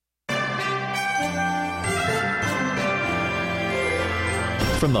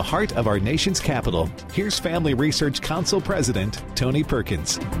From the heart of our nation's capital, here's Family Research Council President Tony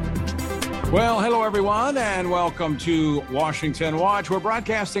Perkins. Well, hello, everyone, and welcome to Washington Watch. We're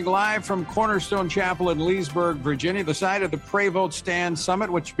broadcasting live from Cornerstone Chapel in Leesburg, Virginia, the site of the Pray Vote Stand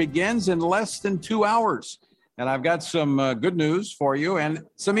Summit, which begins in less than 2 hours. And I've got some good news for you and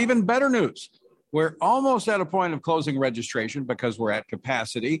some even better news. We're almost at a point of closing registration because we're at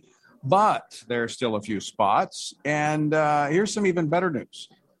capacity, but there are still a few spots. And here's some even better news.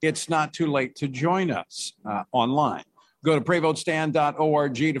 It's not too late to join us online. Go to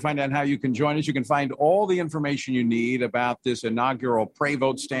PrayVoteStand.org to find out how you can join us. You can find all the information you need about this inaugural Pray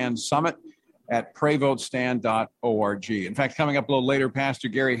Vote Stand Summit at PrayVoteStand.org. In fact, coming up a little later, Pastor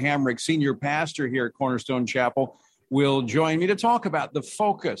Gary Hamrick, senior pastor here at Cornerstone Chapel, will join me to talk about the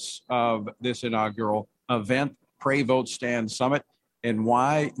focus of this inaugural event, Pray Vote Stand Summit, and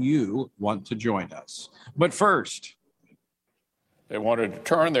why you want to join us. But first, they wanted to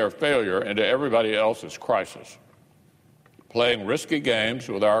turn their failure into everybody else's crisis, playing risky games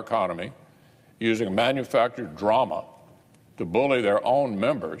with our economy, using manufactured drama to bully their own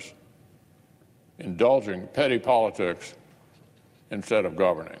members, indulging petty politics instead of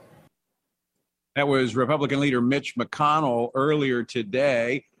governing. That was Republican leader Mitch McConnell earlier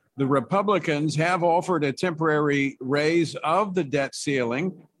today. The Republicans have offered a temporary raise of the debt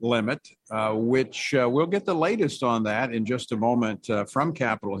ceiling limit, which we'll get the latest on that in just a moment from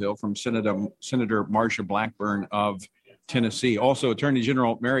Capitol Hill, from Senator Marsha Blackburn of Tennessee. Also, Attorney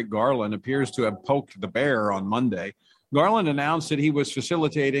General Merrick Garland appears to have poked the bear on Monday. Garland announced that he was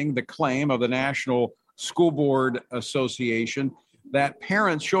facilitating the claim of the National School Board Association that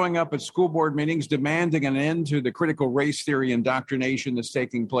parents showing up at school board meetings demanding an end to the critical race theory indoctrination that's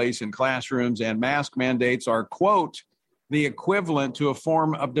taking place in classrooms and mask mandates are, quote, the equivalent to a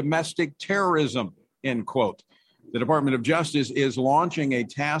form of domestic terrorism, end quote. The Department of Justice is launching a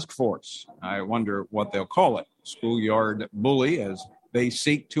task force. I wonder what they'll call it, schoolyard bully, as they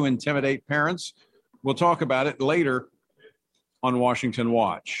seek to intimidate parents. We'll talk about it later on Washington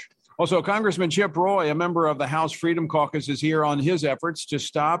Watch. Also, Congressman Chip Roy, a member of the House Freedom Caucus, is here on his efforts to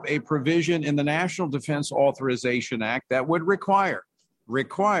stop a provision in the National Defense Authorization Act that would require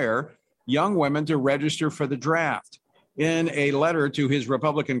young women to register for the draft. In a letter to his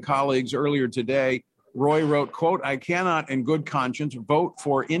Republican colleagues earlier today, Roy wrote, quote, I cannot in good conscience vote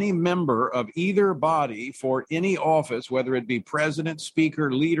for any member of either body for any office, whether it be president,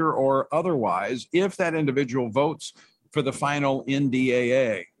 speaker, leader, or otherwise, if that individual votes for the final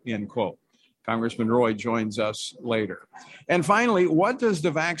NDAA, end quote. Congressman Roy joins us later. And finally, what does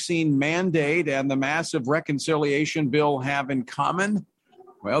the vaccine mandate and the massive reconciliation bill have in common?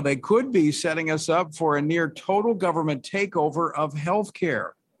 Well, they could be setting us up for a near total government takeover of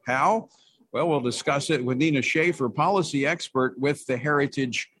healthcare. How? Well, we'll discuss it with Nina Schaefer, policy expert with the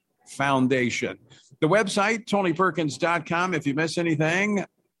Heritage Foundation. The website, TonyPerkins.com. If you miss anything,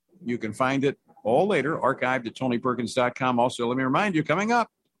 you can find it all later, archived at TonyPerkins.com. Also, let me remind you, coming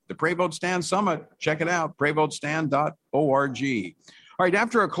up, the Pray Vote Stand Summit. Check it out, PrayVoteStand.org. All right,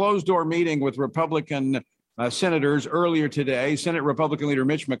 after a closed-door meeting with Republican senators earlier today, Senate Republican leader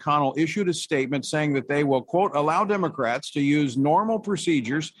Mitch McConnell issued a statement saying that they will, quote, allow Democrats to use normal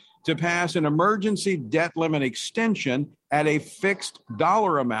procedures to pass an emergency debt limit extension at a fixed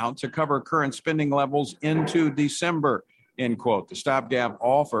dollar amount to cover current spending levels into December, end quote. The stopgap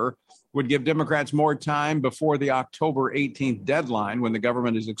offer would give Democrats more time before the October 18th deadline when the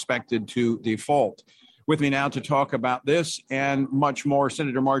government is expected to default. With me now to talk about this and much more,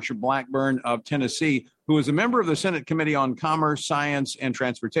 Senator Marsha Blackburn of Tennessee, who is a member of the Senate Committee on Commerce, Science, and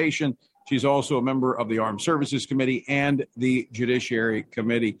Transportation. She's also a member of the Armed Services Committee and the Judiciary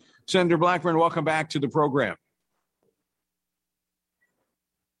Committee. Senator Blackburn, welcome back to the program.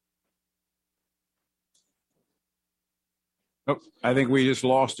 Oh, I think we just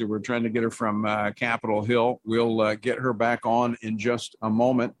lost her. We're trying to get her from Capitol Hill. We'll get her back on in just a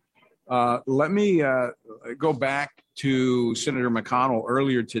moment. Let me go back to Senator McConnell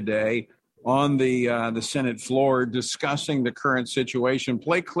earlier today on the Senate floor discussing the current situation.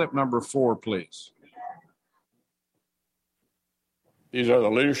 Play clip number 4, please. These are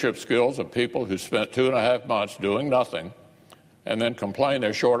the leadership skills of people who spent 2.5 months doing nothing and then complain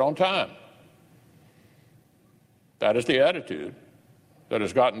they're short on time. That is the attitude that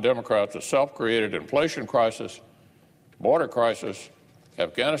has gotten Democrats a self-created inflation crisis, border crisis,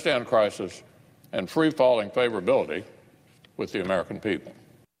 Afghanistan crisis, and free-falling favorability with the American people.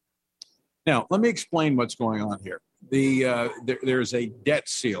 Now, let me explain what's going on here. There's a debt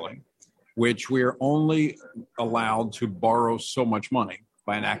ceiling, which we're only allowed to borrow so much money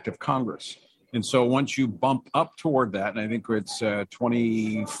by an act of Congress. And so once you bump up toward that, and I think it's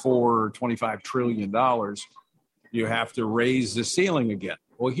 $25 trillion, you have to raise the ceiling again.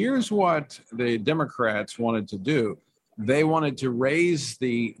 Well, here's what the Democrats wanted to do. They wanted to raise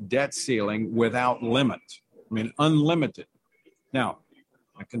the debt ceiling without limit. I mean, unlimited. Now,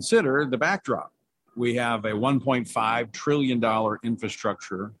 consider the backdrop. We have a $1.5 trillion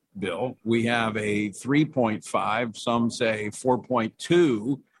infrastructure bill. We have a 3.5, some say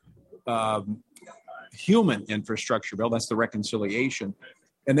 4.2 human infrastructure bill. That's the reconciliation.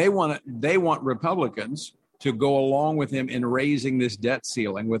 And they want Republicans to go along with him in raising this debt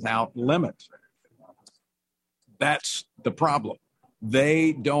ceiling without limit. That's the problem.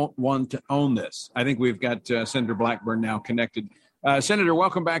 They don't want to own this. I think we've got Senator Blackburn now connected. Senator,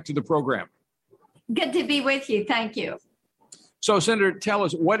 welcome back to the program. Good to be with you. Thank you. So, Senator, tell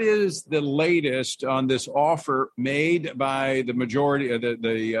us, what is the latest on this offer made by the majority,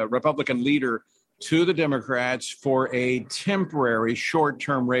 the Republican leader to the Democrats for a temporary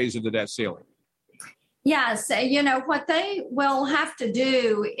short-term raise of the debt ceiling? Yes. What they will have to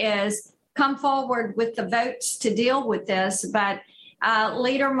do is come forward with the votes to deal with this. But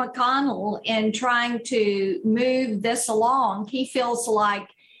Leader McConnell, in trying to move this along, he feels like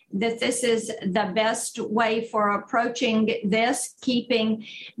that this is the best way for approaching this, keeping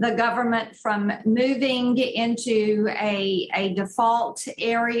the government from moving into a default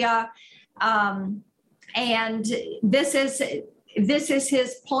area. And this is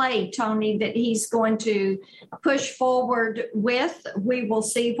his play, Tony, that he's going to push forward with. We will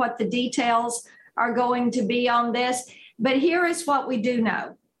see what the details are going to be on this. But here is what we do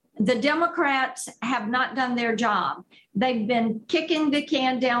know. The Democrats have not done their job. They've been kicking the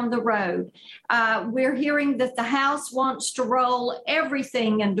can down the road. We're hearing that the House wants to roll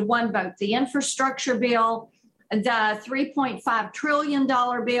everything into one vote. The infrastructure bill, the $3.5 trillion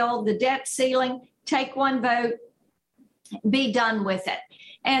bill, the debt ceiling, take one vote, be done with it.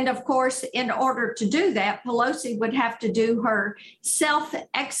 And of course, in order to do that, Pelosi would have to do her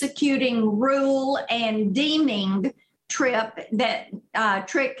self-executing rule and deeming trick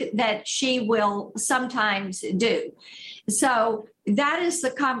that she will sometimes do. So that is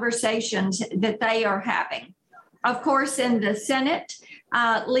the conversations that they are having. Of course, in the Senate,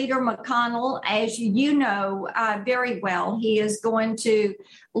 Leader McConnell, as you know very well, he is going to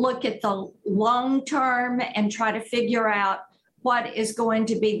look at the long term and try to figure out what is going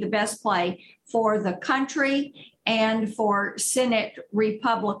to be the best play for the country and for Senate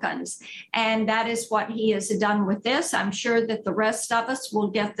Republicans. And that is what he has done with this. I'm sure that the rest of us will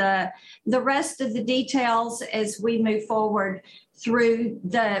get the rest of the details as we move forward through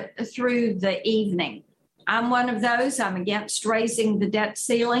the evening. I'm one of those. I'm against raising the debt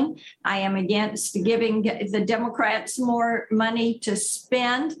ceiling. I am against giving the Democrats more money to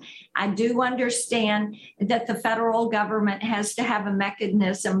spend. I do understand that the federal government has to have a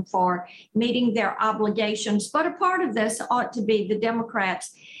mechanism for meeting their obligations, but a part of this ought to be the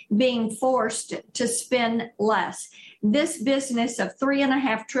Democrats being forced to spend less. This business of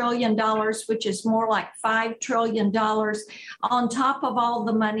 $3.5 trillion, which is more like $5 trillion, on top of all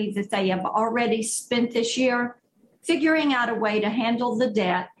the money that they have already spent this year, figuring out a way to handle the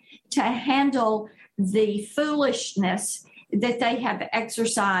debt, to handle the foolishness that they have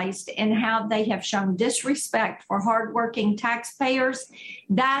exercised and how they have shown disrespect for hardworking taxpayers,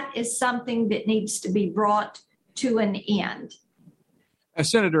 that is something that needs to be brought to an end.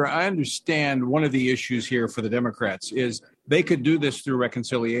 Senator, I understand one of the issues here for the Democrats is they could do this through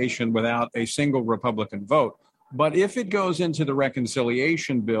reconciliation without a single Republican vote. But if it goes into the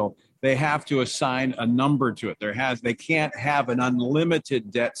reconciliation bill, they have to assign a number to it. They can't have an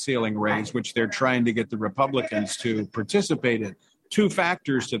unlimited debt ceiling raise, which they're trying to get the Republicans to participate in. Two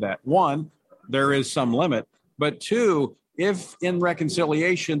factors to that. One, there is some limit. But two, if in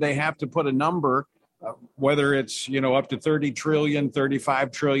reconciliation they have to put a number, whether it's, up to 30 trillion,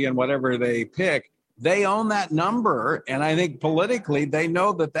 35 trillion, whatever they pick, they own that number. And I think politically they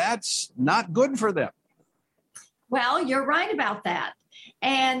know that that's not good for them. Well, you're right about that.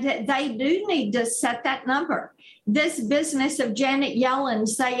 And they do need to set that number. This business of Janet Yellen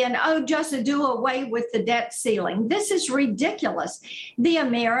saying, just to do away with the debt ceiling. This is ridiculous. The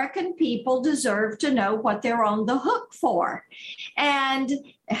American people deserve to know what they're on the hook for. And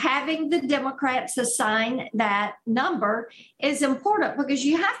having the Democrats assign that number is important because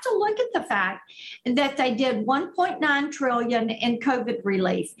you have to look at the fact that they did $1.9 trillion in COVID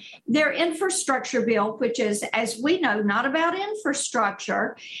relief. Their infrastructure bill, which is, as we know, not about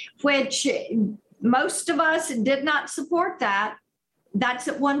infrastructure, which most of us did not support that. That's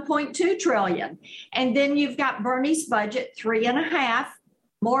at $1.2 trillion. And then you've got Bernie's budget, $3.5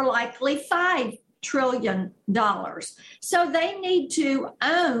 more likely $5 trillion. So they need to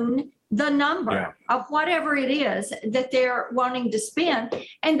own the number of whatever it is that they're wanting to spend,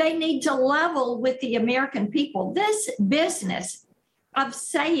 and they need to level with the American people. This business of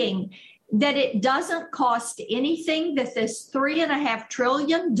saying that it doesn't cost anything, that this $3.5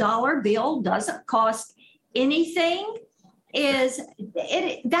 trillion bill doesn't cost anything,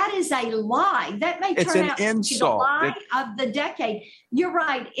 that is a lie. That may turn out to be the lie of the decade. You're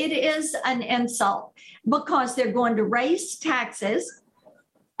right. It is an insult because they're going to raise taxes.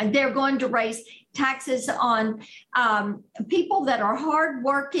 They're going to raise taxes on people that are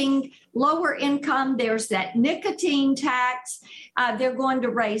hardworking, lower income. There's that nicotine tax. They're going to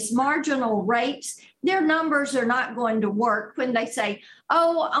raise marginal rates. Their numbers are not going to work when they say,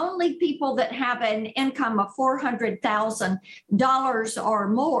 oh, only people that have an income of $400,000 or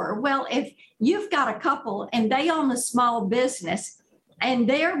more. Well, if you've got a couple and they own a small business, and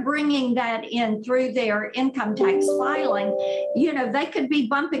they're bringing that in through their income tax filing, they could be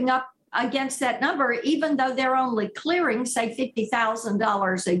bumping up against that number, even though they're only clearing, say,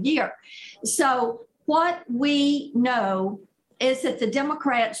 $50,000 a year. So what we know is that the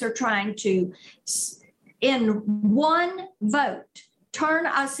Democrats are trying to, in one vote, turn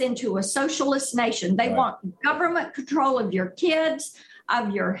us into a socialist nation. They want government control of your kids, of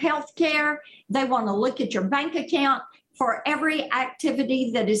your health care. They want to look at your bank account for every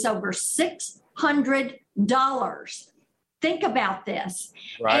activity that is over $600. Think about this.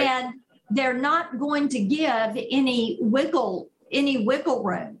 Right. And they're not going to give any wiggle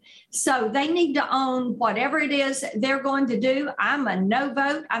room. So they need to own whatever it is they're going to do. I'm a no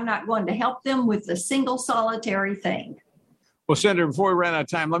vote. I'm not going to help them with a single solitary thing. Well, Senator, before we run out of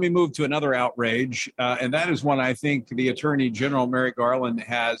time, let me move to another outrage. And that is one I think the Attorney General, Merrick Garland,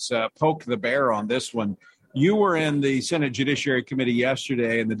 has poked the bear on this one. You were in the Senate Judiciary Committee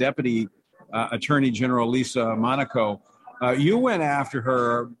yesterday, and the Deputy Attorney General, Lisa Monaco, you went after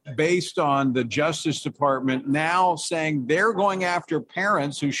her based on the Justice Department now saying they're going after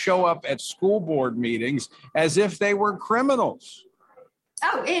parents who show up at school board meetings as if they were criminals.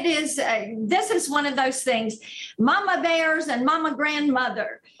 Oh, it is. This is one of those things. Mama bears and mama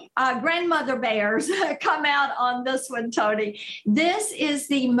grandmother bears come out on this one, Tony. This is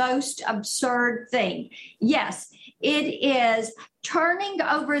the most absurd thing. Yes, it is turning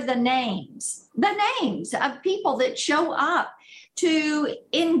over the names of people that show up to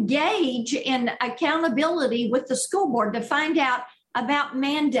engage in accountability with the school board, to find out about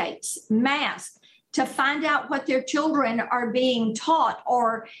mandates, masks, to find out what their children are being taught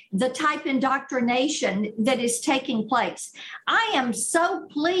or the type indoctrination that is taking place. I am so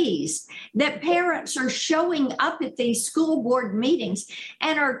pleased that parents are showing up at these school board meetings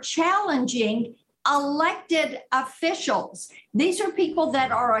and are challenging elected officials. These are people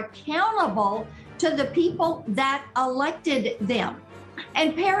that are accountable to the people that elected them.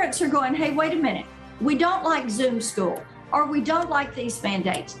 And parents are going, hey, wait a minute. We don't like Zoom school, or we don't like these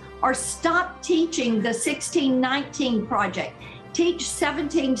mandates, or stop teaching the 1619 project. Teach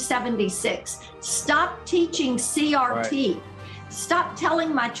 1776. Stop teaching CRT. Right. Stop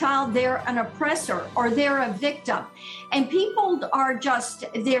telling my child they're an oppressor or they're a victim. And people are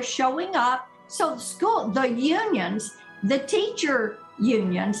they're showing up. So the unions, the teacher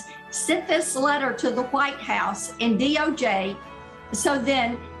unions, sent this letter to the White House and DOJ. So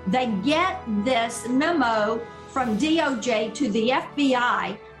then they get this memo from DOJ to the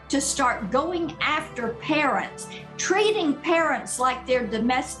FBI to start going after parents, treating parents like they're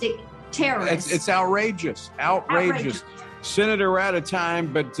domestic terrorists. It's outrageous. Senator, we're out of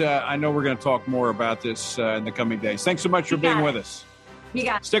time, but I know we're going to talk more about this in the coming days. Thanks so much for being with us. You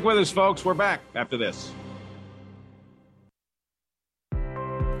got it. Stick with us, folks. We're back after this.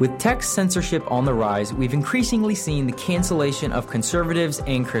 With text censorship on the rise, we've increasingly seen the cancellation of conservatives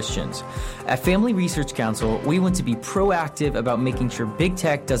and Christians. At Family Research Council, we want to be proactive about making sure big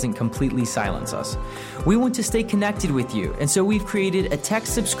tech doesn't completely silence us. We want to stay connected with you, and so we've created a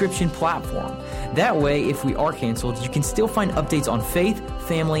text subscription platform. That way, if we are canceled, you can still find updates on faith,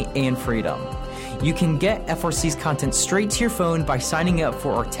 family, and freedom. You can get FRC's content straight to your phone by signing up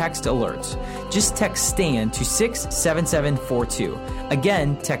for our text alerts. Just text STAND to 67742.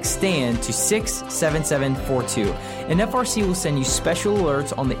 Again, text STAND to 67742, and FRC will send you special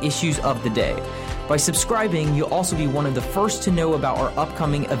alerts on the issues of the day. By subscribing, you'll also be one of the first to know about our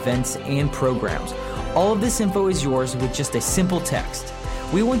upcoming events and programs. All of this info is yours with just a simple text.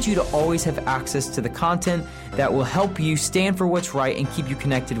 We want you to always have access to the content that will help you stand for what's right and keep you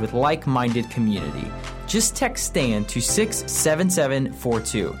connected with like-minded community. Just text STAND to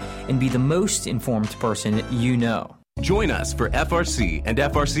 67742 and be the most informed person you know. Join us for FRC and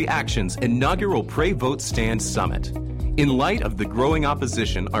FRC Action's inaugural Pray Vote Stand Summit. In light of the growing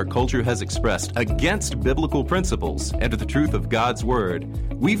opposition our culture has expressed against biblical principles and the truth of God's Word,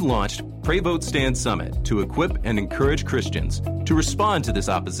 we've launched Pray Vote Stand Summit to equip and encourage Christians to respond to this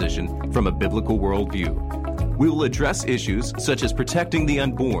opposition from a biblical worldview. We will address issues such as protecting the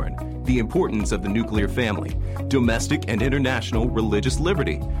unborn, the importance of the nuclear family, domestic and international religious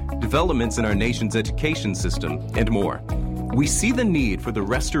liberty, developments in our nation's education system, and more. We see the need for the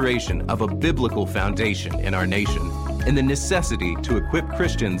restoration of a biblical foundation in our nation and the necessity to equip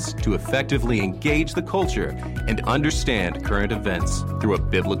Christians to effectively engage the culture and understand current events through a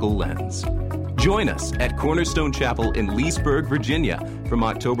biblical lens. Join us at Cornerstone Chapel in Leesburg, Virginia from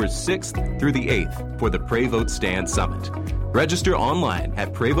October 6th through the 8th for the Pray Vote Stand Summit. Register online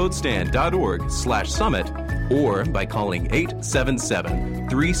at prayvotestand.org/summit or by calling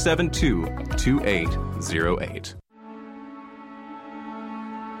 877-372-2808.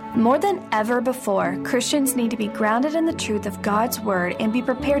 More than ever before, Christians need to be grounded in the truth of God's Word and be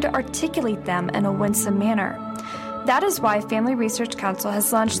prepared to articulate them in a winsome manner. That is why Family Research Council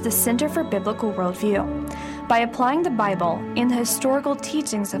has launched the Center for Biblical Worldview. By applying the Bible and the historical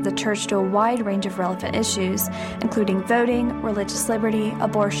teachings of the Church to a wide range of relevant issues, including voting, religious liberty,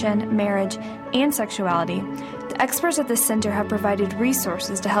 abortion, marriage, and sexuality, the experts at the Center have provided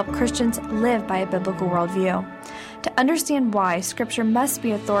resources to help Christians live by a biblical worldview. To understand why Scripture must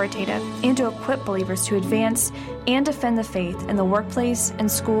be authoritative and to equip believers to advance and defend the faith in the workplace, in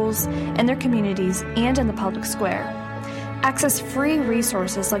schools, in their communities, and in the public square. Access free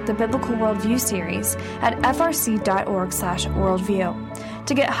resources like the Biblical Worldview series at frc.org/worldview.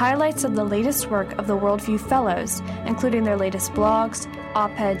 To get highlights of the latest work of the Worldview Fellows, including their latest blogs,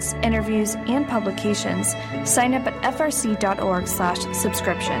 op-eds, interviews, and publications, sign up at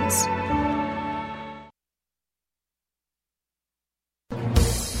frc.org/subscriptions.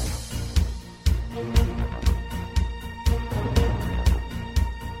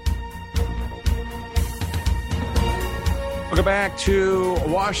 Welcome back to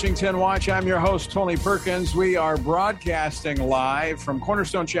Washington Watch. I'm your host, Tony Perkins. We are broadcasting live from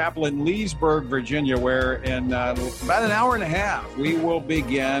Cornerstone Chapel in Leesburg, Virginia, where in about an hour and a half, we will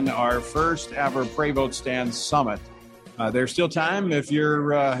begin our first ever Pray Vote Stand Summit. There's still time if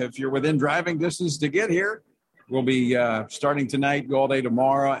you're within driving distance to get here. We'll be starting tonight, go all day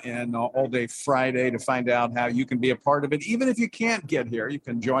tomorrow, and all day Friday to find out how you can be a part of it. Even if you can't get here, you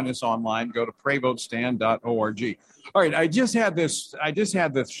can join us online. Go to prayvotestand.org. All right, I just had this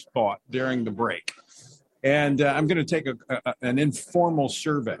thought during the break, and I'm going to take an informal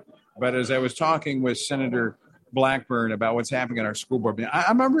survey. But as I was talking with Senator Blackburn about what's happening in our school board meeting,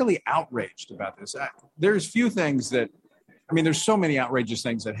 I'm really outraged about this. There's few things that, there's so many outrageous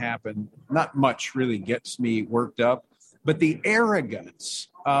things that happen. Not much really gets me worked up, but the arrogance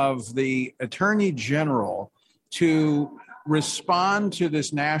of the Attorney General to respond to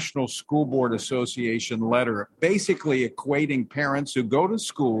this National School Board Association letter, basically equating parents who go to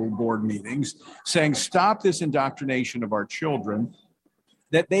school board meetings, saying, stop this indoctrination of our children,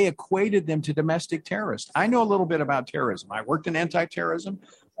 that they equated them to domestic terrorists. I know a little bit about terrorism. I worked in anti-terrorism.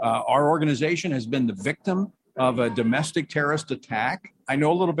 Our organization has been the victim of a domestic terrorist attack. I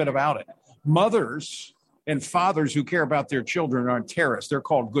know a little bit about it. Mothers and fathers who care about their children aren't terrorists. They're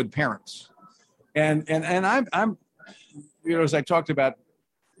called good parents. And I'm as I talked about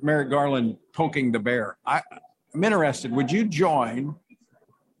Merrick Garland poking the bear, I'm interested. Would you join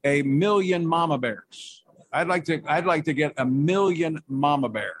 1 million mama bears? I'd like to get 1 million mama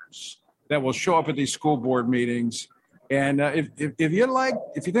bears that will show up at these school board meetings. And if you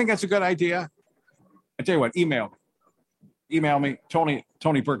think that's a good idea, I tell you what, email me,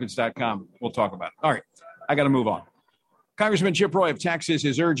 tonyperkins.com. We'll talk about it. All right, I got to move on. Congressman Chip Roy of Texas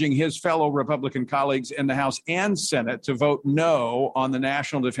is urging his fellow Republican colleagues in the House and Senate to vote no on the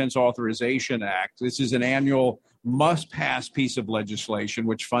National Defense Authorization Act. This is an annual must-pass piece of legislation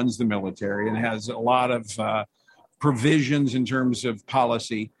which funds the military and has a lot of provisions in terms of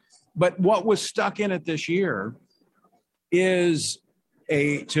policy. But what was stuck in it this year is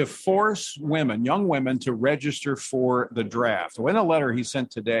to force young women to register for the draft. So in a letter he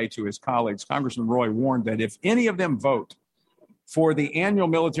sent today to his colleagues, Congressman Roy warned that if any of them vote for the annual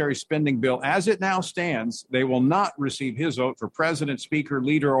military spending bill as it now stands, they will not receive his vote for president, speaker,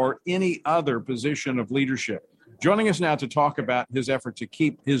 leader, or any other position of leadership. Joining us now to talk about his effort to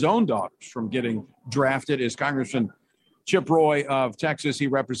keep his own daughters from getting drafted is Congressman Chip Roy of Texas. He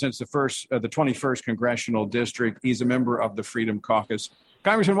represents the 21st Congressional District. He's a member of the Freedom Caucus.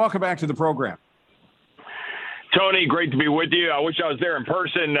 Congressman, welcome back to the program. Tony, great to be with you. I wish I was there in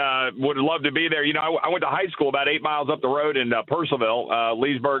person. Would love to be there. You know, I went to high school about 8 miles up the road in Purcellville.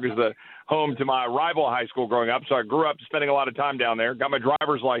 Leesburg is the home to my rival high school growing up, so I grew up spending a lot of time down there. Got my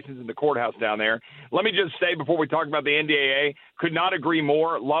driver's license in the courthouse down there. Let me just say before we talk about the NDAA, could not agree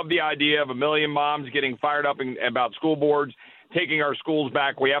more. Love the idea of a million moms getting fired up about school boards, taking our schools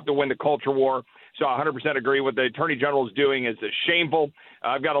back. We have to win the culture war. So I 100% agree. What the Attorney General is doing is shameful.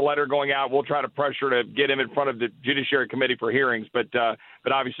 I've got a letter going out. We'll try to pressure to get him in front of the Judiciary Committee for hearings, but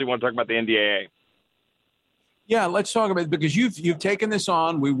obviously want to talk about the NDAA. Yeah, let's talk about it because you've taken this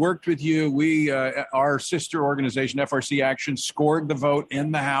on. We worked with you. We our sister organization, FRC Action, scored the vote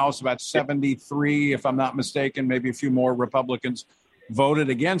in the House. About 73, if I'm not mistaken, maybe a few more Republicans voted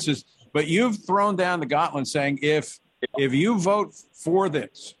against us. But you've thrown down the gauntlet saying if you vote for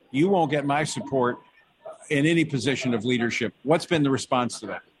this, you won't get my support in any position of leadership. What's been the response to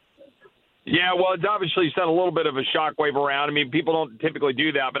that? Yeah, well, it's obviously sent a little bit of a shockwave around. I mean, people don't typically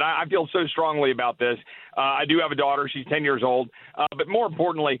do that, but I feel so strongly about this. I do have a daughter. She's 10 years old. But more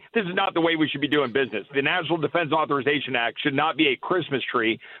importantly, this is not the way we should be doing business. The National Defense Authorization Act should not be a Christmas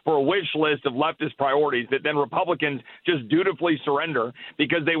tree for a wish list of leftist priorities that then Republicans just dutifully surrender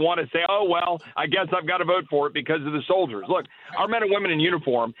because they want to say, oh, well, I guess I've got to vote for it because of the soldiers. Look, our men and women in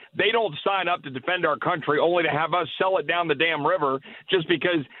uniform, they don't sign up to defend our country only to have us sell it down the damn river just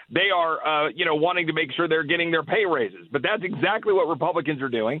because they are, wanting to make sure they're getting their pay raises. But that's exactly what Republicans are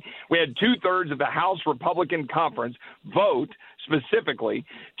doing. We had 2/3 of the House Republican Conference vote specifically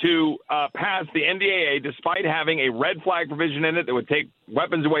to pass the NDAA despite having a red flag provision in it that would take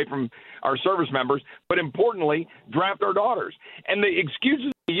weapons away from our service members, but importantly, draft our daughters. And the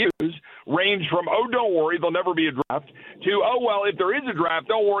excuses they use range from, oh, don't worry, there'll never be a draft, to, oh, well, if there is a draft,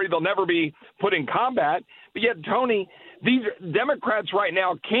 don't worry, they'll never be put in combat. But yet, Tony, these Democrats right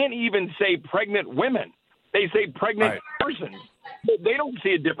now can't even say pregnant women. They say pregnant persons. They don't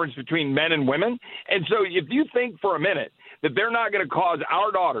see a difference between men and women. And so if you think for a minute that they're not going to cause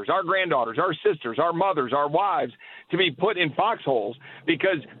our daughters, our granddaughters, our sisters, our mothers, our wives to be put in foxholes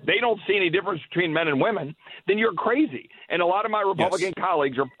because they don't see any difference between men and women, then you're crazy. And a lot of my Republican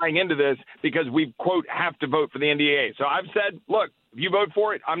colleagues are buying into this because we, quote, have to vote for the NDAA. So I've said, look, if you vote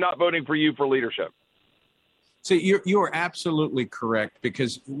for it, I'm not voting for you for leadership. So you are absolutely correct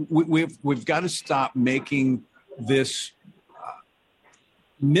because we've got to stop making this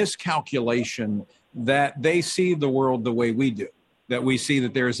miscalculation that they see the world the way we do, that we see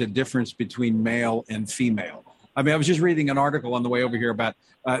that there is a difference between male and female. I mean, I was just reading an article on the way over here about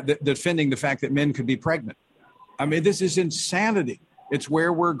defending the fact that men could be pregnant. I mean, this is insanity. It's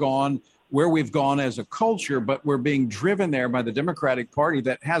where we've gone as a culture, but we're being driven there by the Democratic Party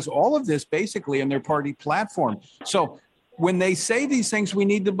that has all of this basically in their party platform. So when they say these things, we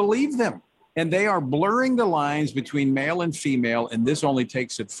need to believe them. And they are blurring the lines between male and female, and this only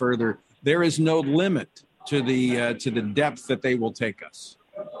takes it further. There is no limit to the depth that they will take us.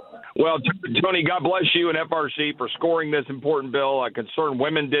 Well, Tony, God bless you and FRC for scoring this important bill. Concerned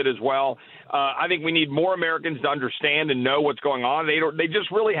women did as well. I think we need more Americans to understand and know what's going on. They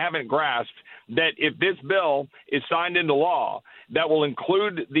just really haven't grasped that if this bill is signed into law, that will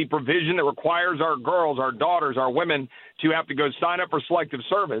include the provision that requires our girls, our daughters, our women to have to go sign up for selective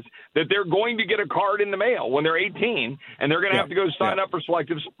service, that they're going to get a card in the mail when they're 18, and they're going to have to go sign up for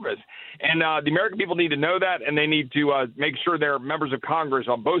selective service. And the American people need to know that, and they need to make sure their members of Congress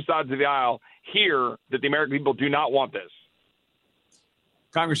on both sides of the aisle hear that the American people do not want this.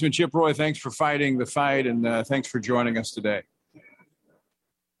 Congressman Chip Roy, thanks for fighting the fight, and thanks for joining us today.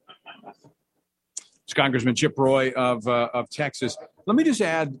 It's Congressman Chip Roy of Texas. Let me just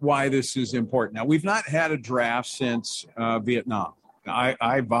add why this is important. Now, we've not had a draft since Vietnam.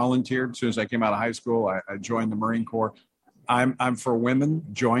 I volunteered as soon as I came out of high school. I joined the Marine Corps. I'm for women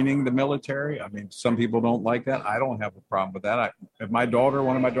joining the military. I mean, some people don't like that. I don't have a problem with that. If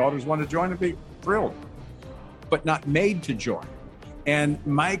one of my daughters wanted to join, I'd be thrilled, but not made to join. And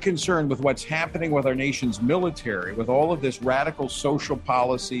my concern with what's happening with our nation's military, with all of this radical social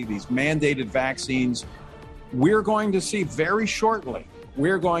policy, these mandated vaccines, we're going to see very shortly,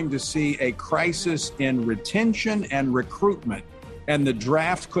 we're going to see a crisis in retention and recruitment, and the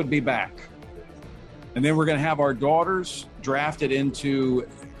draft could be back. And then we're going to have our daughters drafted into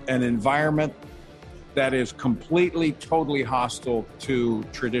an environment that is completely, totally hostile to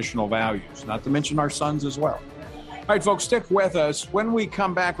traditional values, not to mention our sons as well. All right, folks, stick with us. When we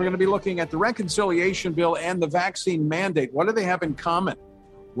come back, we're going to be looking at the reconciliation bill and the vaccine mandate. What do they have in common?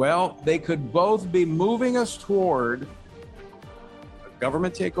 Well, they could both be moving us toward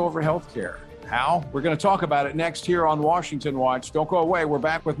government takeover healthcare. How? We're going to talk about it next here on Washington Watch. Don't go away. We're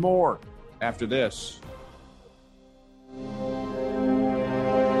back with more after this.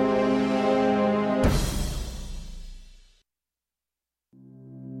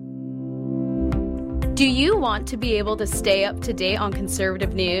 Do you want to be able to stay up to date on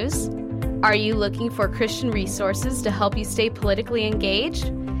conservative news? Are you looking for Christian resources to help you stay politically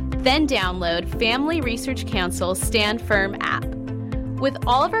engaged? Then download Family Research Council's Stand Firm app. With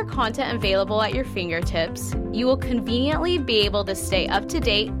all of our content available at your fingertips, you will conveniently be able to stay up to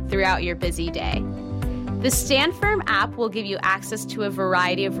date throughout your busy day. The Stand Firm app will give you access to a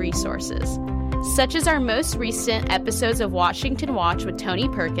variety of resources, such as our most recent episodes of Washington Watch with Tony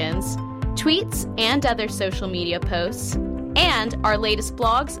Perkins, tweets and other social media posts, and our latest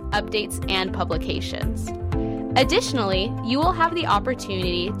blogs, updates, and publications. Additionally, you will have the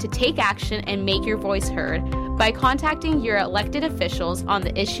opportunity to take action and make your voice heard by contacting your elected officials on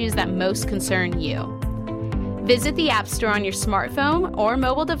the issues that most concern you. Visit the App Store on your smartphone or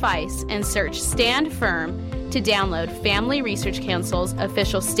mobile device and search Stand Firm to download Family Research Council's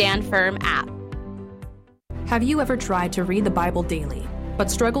official Stand Firm app. Have you ever tried to read the Bible daily, but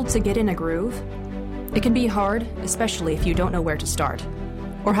struggled to get in a groove? It can be hard, especially if you don't know where to start,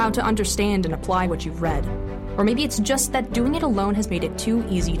 or how to understand and apply what you've read. Or maybe it's just that doing it alone has made it too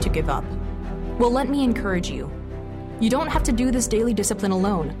easy to give up. Well, let me encourage you. You don't have to do this daily discipline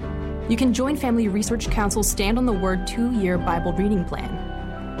alone. You can join Family Research Council's Stand on the Word 2-year Bible reading plan.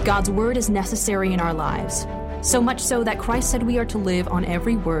 God's Word is necessary in our lives, so much so that Christ said we are to live on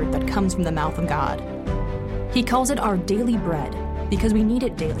every word that comes from the mouth of God. He calls it our daily bread because we need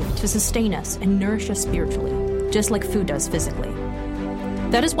it daily to sustain us and nourish us spiritually, just like food does physically.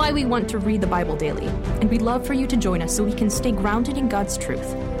 That is why we want to read the Bible daily, and we'd love for you to join us so we can stay grounded in God's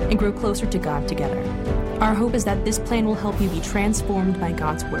truth and grow closer to God together. Our hope is that this plan will help you be transformed by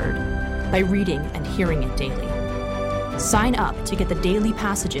God's Word by reading and hearing it daily. Sign up to get the daily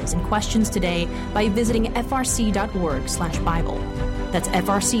passages and questions today by visiting frc.org/Bible. That's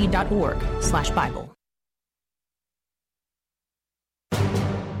frc.org/Bible.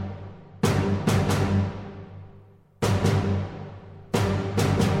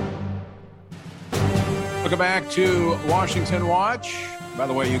 Welcome back to Washington Watch. By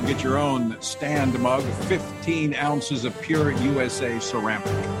the way, you can get your own stand mug, 15 ounces of pure USA ceramic.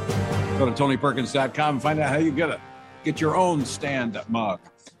 Go to TonyPerkins.com and find out how you get your own stand mug.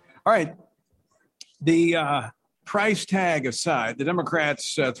 All right. The price tag aside, the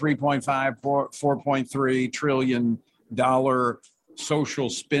Democrats' $4.3 trillion social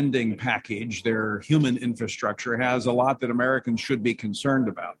spending package, their human infrastructure, has a lot that Americans should be concerned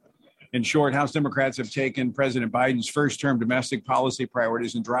about. In short, House Democrats have taken President Biden's first-term domestic policy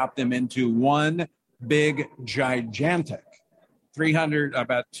priorities and dropped them into one big, gigantic,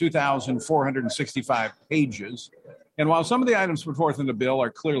 about 2,465 pages. And while some of the items put forth in the bill are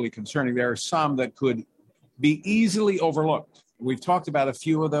clearly concerning, there are some that could be easily overlooked. We've talked about a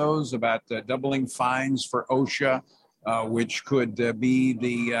few of those, about doubling fines for OSHA, which could be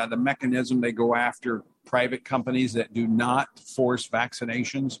the mechanism they go after private companies that do not force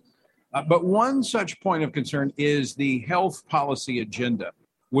vaccinations. But one such point of concern is the health policy agenda,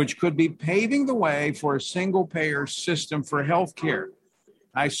 which could be paving the way for a single-payer system for health care.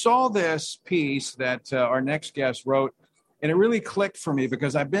 I saw this piece that our next guest wrote, and it really clicked for me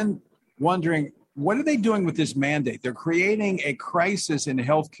because I've been wondering, what are they doing with this mandate? They're creating a crisis in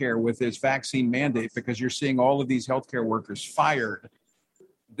healthcare with this vaccine mandate because you're seeing all of these healthcare workers fired.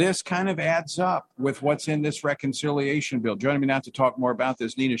 This kind of adds up with what's in this reconciliation bill. Joining me now to talk more about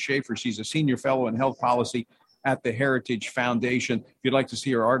this, Nina Schaefer. She's a senior fellow in health policy at the Heritage Foundation. If you'd like to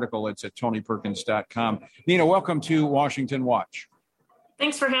see her article, it's at TonyPerkins.com. Nina, welcome to Washington Watch.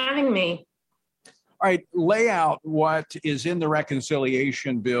 Thanks for having me. All right, lay out what is in the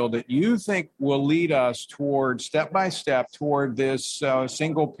reconciliation bill that you think will lead us toward, step by step, toward this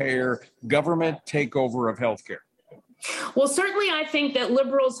single-payer government takeover of healthcare. Well, certainly I think that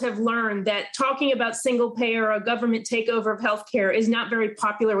liberals have learned that talking about single payer or a government takeover of healthcare is not very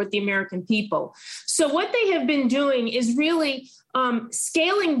popular with the American people. So what they have been doing is really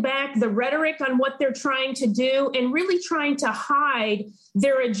scaling back the rhetoric on what they're trying to do and really trying to hide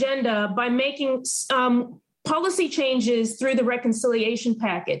their agenda by making policy changes through the reconciliation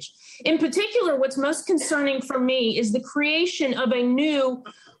package. In particular, what's most concerning for me is the creation of a new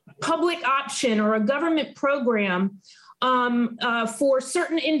public option or a government program for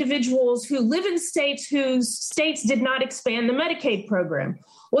certain individuals who live in states whose states did not expand the Medicaid program.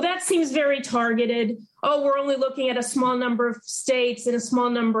 Well, that seems very targeted. Oh, we're only looking at a small number of states and a small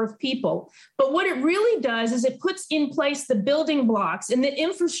number of people. But what it really does is it puts in place the building blocks and the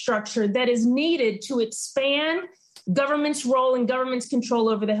infrastructure that is needed to expand government's role and government's control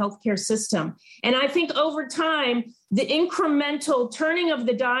over the healthcare system. And I think over time, the incremental turning of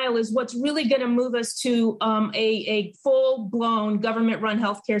the dial is what's really going to move us to a full-blown government-run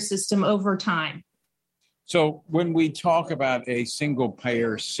healthcare system over time. So when we talk about a single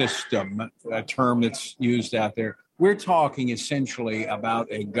payer system, a term that's used out there, we're talking essentially about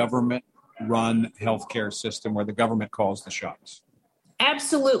a government-run healthcare system where the government calls the shots.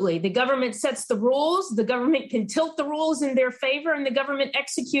 Absolutely. The government sets the rules. The government can tilt the rules in their favor, and the government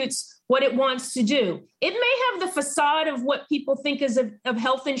executes what it wants to do. It may have the facade of what people think is of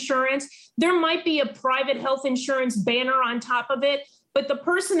health insurance. There might be a private health insurance banner on top of it, but the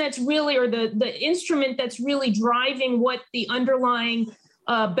person that's really, or the instrument that's really driving what the underlying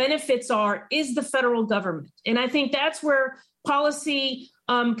benefits are is the federal government. And I think that's where policy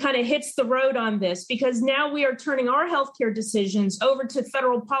kind of hits the road on this, because now we are turning our healthcare decisions over to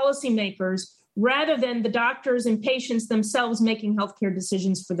federal policymakers rather than the doctors and patients themselves making healthcare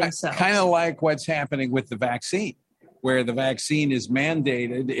decisions for themselves. Kind of like what's happening with the vaccine, where the vaccine is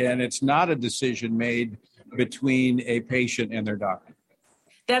mandated and it's not a decision made between a patient and their doctor.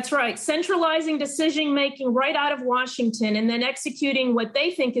 That's right. Centralizing decision-making right out of Washington and then executing what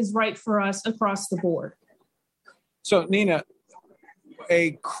they think is right for us across the board. So, Nina,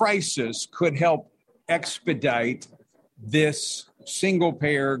 a crisis could help expedite this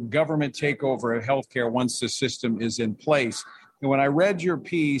single-payer government takeover of healthcare once the system is in place. And when I read your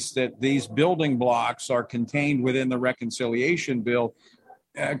piece that these building blocks are contained within the reconciliation bill,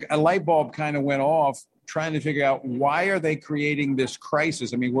 a light bulb kind of went off trying to figure out, why are they creating this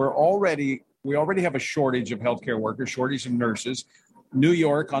crisis? I mean, we already have a shortage of healthcare workers, shortage of nurses. New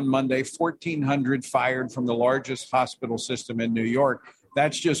York on Monday, 1,400 fired from the largest hospital system in New York.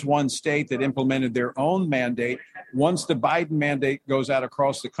 That's just one state that implemented their own mandate. Once the Biden mandate goes out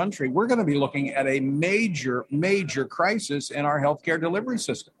across the country, we're going to be looking at a major, major crisis in our healthcare delivery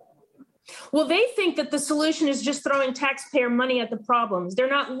system. Well, they think that the solution is just throwing taxpayer money at the problems. They're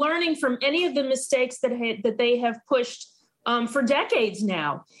not learning from any of the mistakes that they have pushed for decades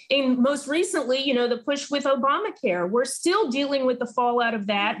now. And most recently, the push with Obamacare. We're still dealing with the fallout of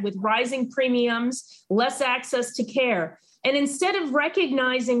that, with rising premiums, less access to care. And instead of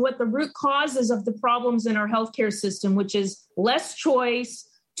recognizing what the root causes of the problems in our healthcare system, which is less choice,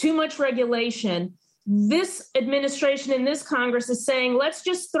 too much regulation, this administration and this Congress is saying, let's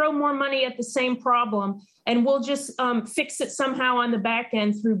just throw more money at the same problem and we'll just fix it somehow on the back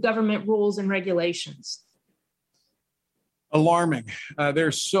end through government rules and regulations. Alarming.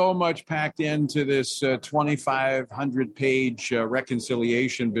 There's so much packed into this 2,500-page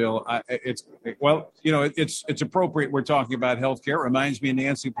reconciliation bill. It's appropriate we're talking about healthcare. It reminds me of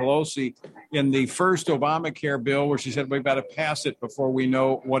Nancy Pelosi in the first Obamacare bill, where she said we've got to pass it before we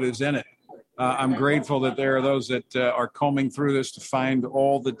know what is in it. I'm grateful that there are those that are combing through this to find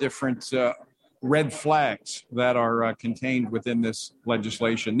all the different red flags that are contained within this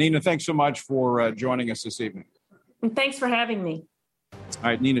legislation. Nina, thanks so much for joining us this evening. And thanks for having me. All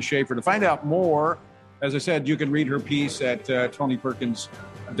right, Nina Schaefer. To find out more, as I said, you can read her piece at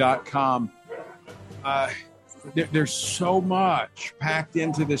TonyPerkins.com. There's so much packed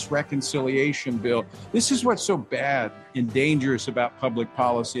into this reconciliation bill. This is what's so bad and dangerous about public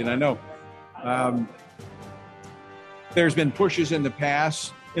policy. And I know there's been pushes in the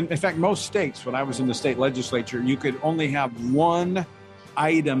past. In fact, most states, when I was in the state legislature, you could only have one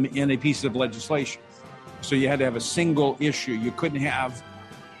item in a piece of legislation. So you had to have a single issue. You couldn't have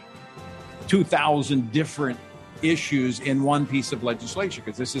 2,000 different issues in one piece of legislation,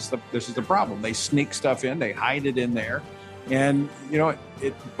 because this is the problem. They sneak stuff in, they hide it in there, and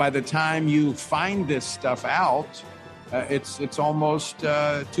by the time you find this stuff out, it's almost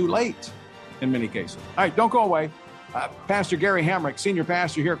too late in many cases. All right, don't go away. Pastor Gary Hamrick, senior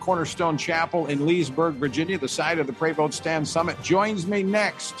pastor here at Cornerstone Chapel in Leesburg, Virginia, the site of the Pray Vote Stand Summit, joins me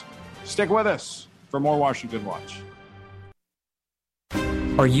next. Stick with us for more Washington Watch.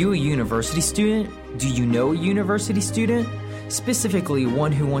 Are you a university student? Do you know a university student? Specifically,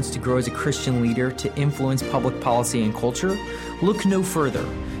 one who wants to grow as a Christian leader to influence public policy and culture? Look no further.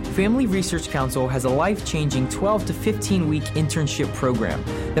 Family Research Council has a life-changing 12 to 15-week internship program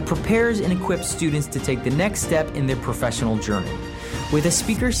that prepares and equips students to take the next step in their professional journey. With a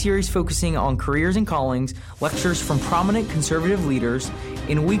speaker series focusing on careers and callings, lectures from prominent conservative leaders,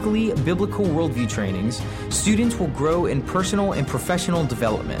 and weekly biblical worldview trainings, students will grow in personal and professional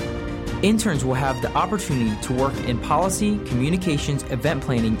development. Interns will have the opportunity to work in policy, communications, event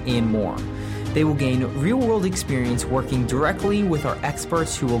planning, and more. They will gain real-world experience working directly with our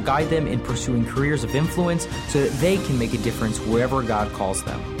experts who will guide them in pursuing careers of influence so that they can make a difference wherever God calls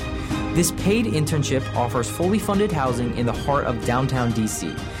them. This paid internship offers fully funded housing in the heart of downtown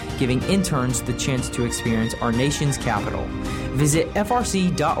D.C., giving interns the chance to experience our nation's capital. Visit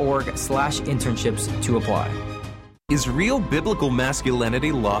frc.org/internships to apply. Is real biblical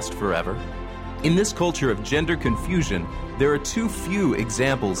masculinity lost forever? In this culture of gender confusion, there are too few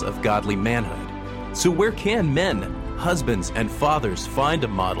examples of godly manhood. So where can men, husbands, and fathers find a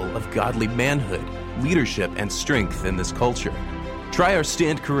model of godly manhood, leadership, and strength in this culture? Try our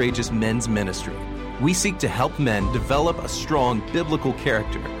Stand Courageous Men's Ministry. We seek to help men develop a strong biblical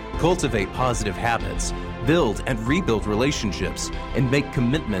character, cultivate positive habits, build and rebuild relationships, and make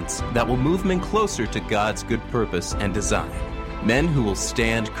commitments that will move men closer to God's good purpose and design. Men who will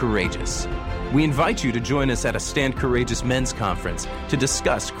stand courageous. We invite you to join us at a Stand Courageous Men's Conference to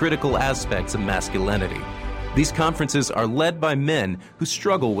discuss critical aspects of masculinity. These conferences are led by men who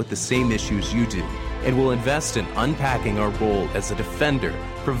struggle with the same issues you do and will invest in unpacking our role as a defender,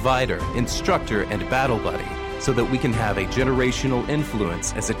 provider, instructor, and battle buddy so that we can have a generational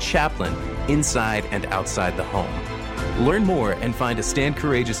influence as a chaplain inside and outside the home. Learn more and find a Stand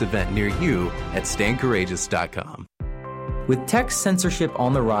Courageous event near you at standcourageous.com. With tech censorship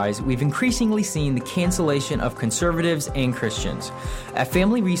on the rise, we've increasingly seen the cancellation of conservatives and Christians. At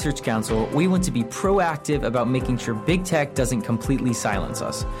Family Research Council, we want to be proactive about making sure big tech doesn't completely silence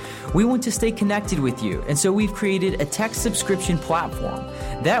us. We want to stay connected with you, and so we've created a tech subscription platform.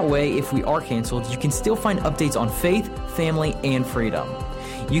 That way, if we are canceled, you can still find updates on faith, family, and freedom.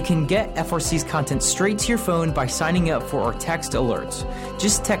 You can get FRC's content straight to your phone by signing up for our text alerts.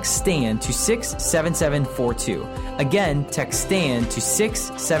 Just text STAND to 67742. Again, text STAND to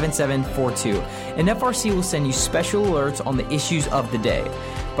 67742, and FRC will send you special alerts on the issues of the day.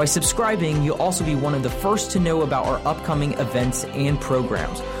 By subscribing, you'll also be one of the first to know about our upcoming events and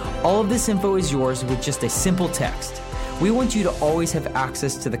programs. All of this info is yours with just a simple text. We want you to always have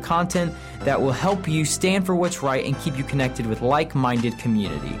access to the content that will help you stand for what's right and keep you connected with like-minded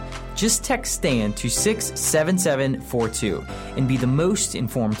community. Just text STAND to 67742 and be the most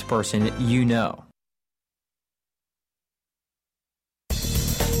informed person you know.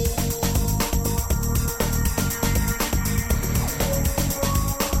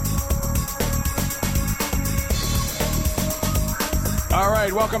 All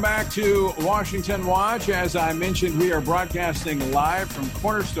right, welcome back to Washington Watch. As I mentioned, we are broadcasting live from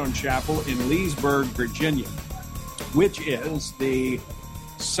Cornerstone Chapel in Leesburg, Virginia, which is the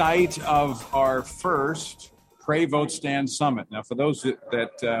site of our first Pray, Vote, Stand Summit. Now, for those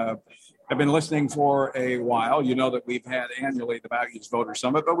that have been listening for a while, you know that we've had annually the Values Voter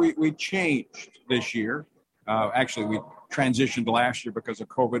Summit, but we changed this year. Actually, we transitioned last year because of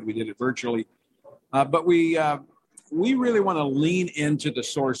COVID. We did it virtually. But we really want to lean into the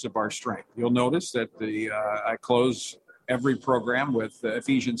source of our strength. You'll notice that I close every program with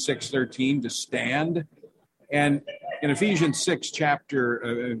Ephesians 6:13 to stand. And in Ephesians 6,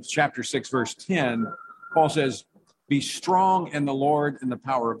 chapter 6, verse 10, Paul says, "Be strong in the Lord and the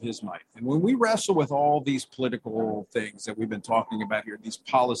power of his might." And when we wrestle with all these political things that we've been talking about here, these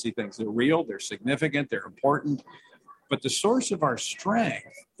policy things, they're real, they're significant, they're important, but the source of our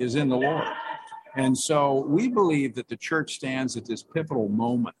strength is in the Lord. And so we believe that the church stands at this pivotal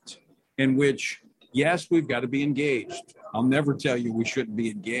moment in which, yes, we've got to be engaged. I'll never tell you we shouldn't be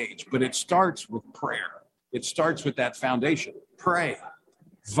engaged, but it starts with prayer. It starts with that foundation. Pray,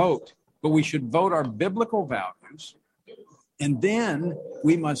 vote, but we should vote our biblical values. And then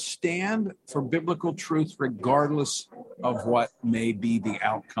we must stand for biblical truth regardless of what may be the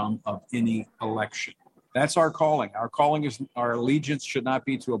outcome of any election. That's our calling. Our calling is, our allegiance should not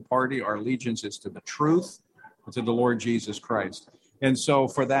be to a party. Our allegiance is to the truth, to the Lord Jesus Christ. And so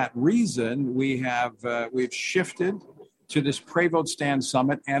for that reason, we've shifted to this Pray, Vote, Stand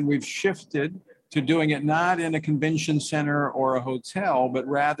Summit, and we've shifted to doing it not in a convention center or a hotel, but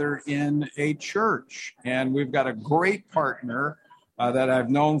rather in a church. And we've got a great partner that I've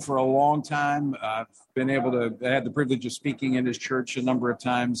known for a long time. I've been able to, I had the privilege of speaking in his church a number of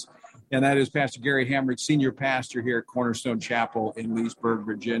times. And that is Pastor Gary Hamrick, senior pastor here at Cornerstone Chapel in Leesburg,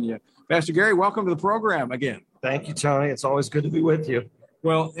 Virginia. Pastor Gary, welcome to the program again. Thank you, Tony. It's always good to be with you.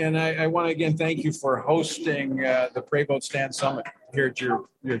 Well, and I want to again thank you for hosting the Pray, Vote, Stand Summit here at your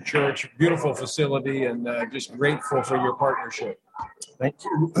church. Beautiful facility, and just grateful for your partnership. Thank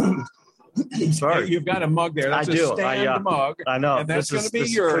you. Sorry. You've got a mug there. That's I do. A stand mug. I know. And that's going to be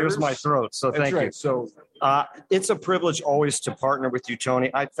this yours. clears my throat, so that's thank right. you. So it's a privilege always to partner with you, Tony.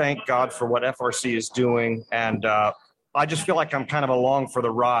 I thank God for what FRC is doing, and I just feel like I'm kind of along for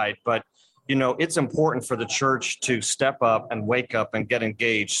the ride. But, you know, it's important for the church to step up and wake up and get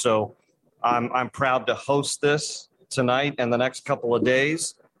engaged. So I'm proud to host this tonight and the next couple of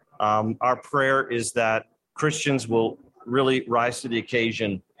days. Our prayer is that Christians will really rise to the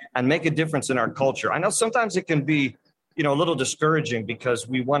occasion and make a difference in our culture. I know sometimes it can be, you know, a little discouraging because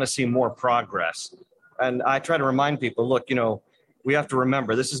we want to see more progress. And I try to remind people, look, you know, we have to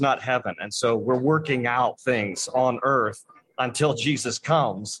remember this is not heaven. And so we're working out things on earth until Jesus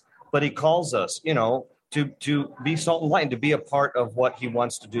comes. But he calls us, to be salt and light and to be a part of what he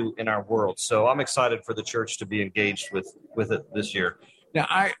wants to do in our world. So I'm excited for the church to be engaged with it this year. Now,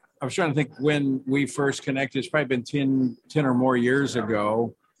 I was trying to think when we first connected. It's probably been 10 or more years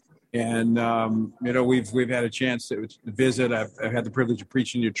ago. And, we've had a chance to visit. I've had the privilege of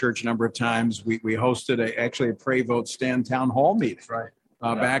preaching to your church a number of times. We hosted a Pray, Vote, Stand town hall meeting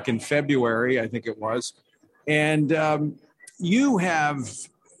back in February, I think it was. And you've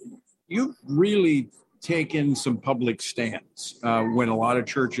really taken some public stands. When a lot of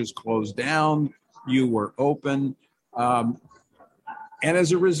churches closed down, you were open. And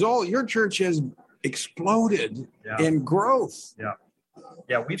as a result, your church has exploded in growth.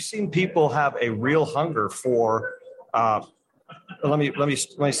 Yeah, we've seen people have a real hunger for. Let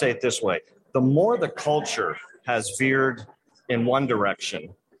me say it this way: the more the culture has veered in one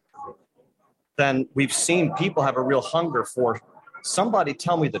direction, then we've seen people have a real hunger for somebody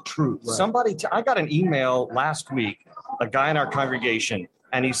tell me the truth. Right. I got an email last week, a guy in our congregation,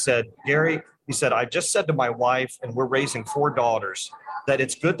 and he said, Gary, I just said to my wife, and we're raising 4 daughters, that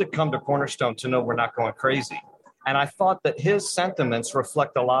it's good to come to Cornerstone to know we're not going crazy. And I thought that his sentiments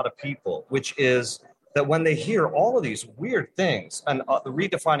reflect a lot of people, which is that when they hear all of these weird things and the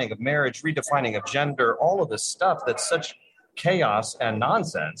redefining of marriage, redefining of gender, all of this stuff that's such chaos and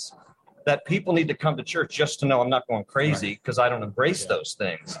nonsense, that people need to come to church just to know I'm not going crazy because I don't embrace those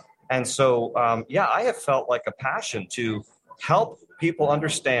things. And so, I have felt like a passion to help people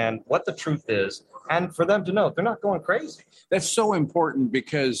understand what the truth is and for them to know they're not going crazy. That's so important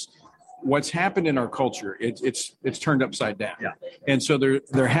because what's happened in our culture, it's turned upside down. Yeah. And so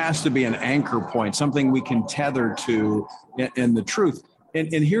there has to be an anchor point, something we can tether to in the truth. And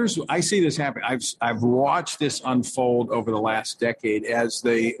here's, I see this happen. I've watched this unfold over the last decade as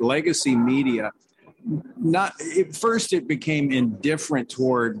the legacy media, first it became indifferent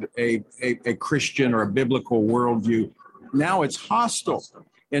toward a Christian or a biblical worldview. Now it's hostile.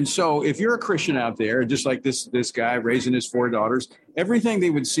 And so if you're a Christian out there, just like this guy raising his 4 daughters, everything they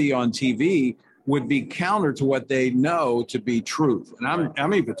would see on TV would be counter to what they know to be truth. And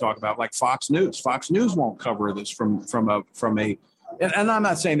I'm even talking about like Fox News. Fox News won't cover this from a and I'm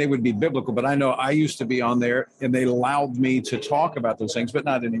not saying they would be biblical, but I know I used to be on there and they allowed me to talk about those things, but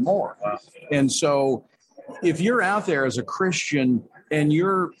not anymore. Wow. And so if you're out there as a Christian and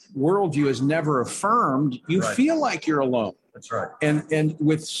your worldview is never affirmed, you feel like you're alone. That's right. And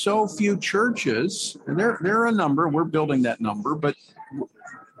with so few churches, and there are a number, we're building that number, but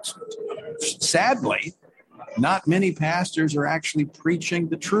sadly, not many pastors are actually preaching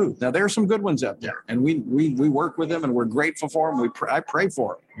the truth. Now, there are some good ones out there, and we work with them, and we're grateful for them. I pray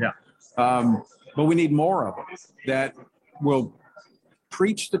for them. Yeah. But we need more of them that will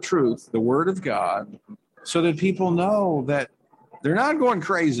preach the truth, the Word of God, so that people know that they're not going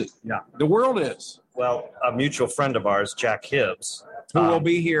crazy. Yeah. The world is. Well, a mutual friend of ours, Jack Hibbs, who will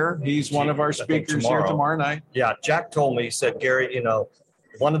be here. He's one of our speakers here tomorrow night. Yeah, Jack told me, he said, Gary,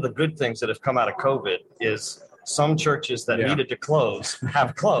 one of the good things that have come out of COVID is some churches that needed to close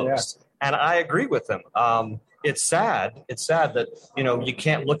have closed. Yeah. And I agree with him. It's sad. It's sad that, you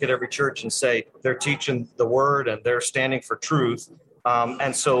can't look at every church and say they're teaching the word and they're standing for truth.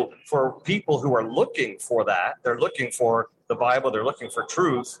 And so for people who are looking for that, they're looking for the Bible, they're looking for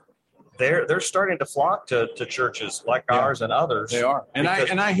truth, they're starting to flock to churches like ours and others. They are. And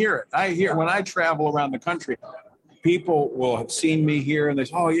I hear it. I hear when I travel around the country, people will have seen me here and they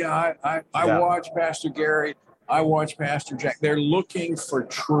say, oh, yeah, I watch Pastor Gary. I watch Pastor Jack. They're looking for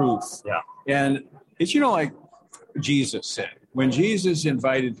truth. Yeah. And it's, like Jesus said, when Jesus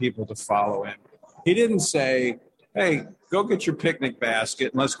invited people to follow him, he didn't say, hey, go get your picnic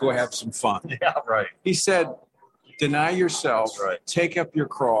basket and let's go have some fun. Yeah, right. He said, deny yourself, take up your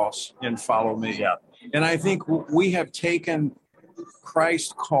cross and follow me. Yeah. And I think we have taken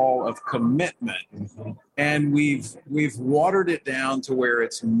Christ's call of commitment and we've watered it down to where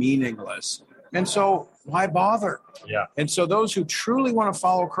it's meaningless. And so why bother? Yeah. And so those who truly want to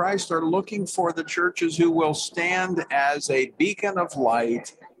follow Christ are looking for the churches who will stand as a beacon of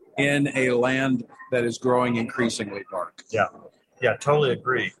light in a land that is growing increasingly dark. Yeah. Yeah, totally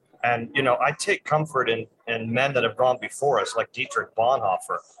agree. And, I take comfort in men that have gone before us, like Dietrich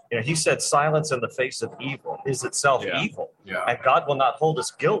Bonhoeffer. He said silence in the face of evil is itself evil. Yeah. And God will not hold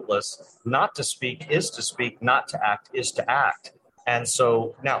us guiltless. Not to speak is to speak. Not to act is to act. And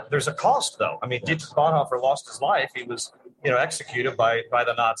so now there's a cost, though. I mean, Dietrich Bonhoeffer lost his life. He was, executed by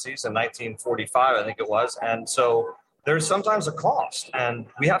the Nazis in 1945, I think it was. And so there's sometimes a cost. And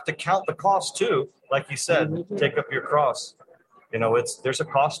we have to count the cost, too. Like you said, take up your cross. there's a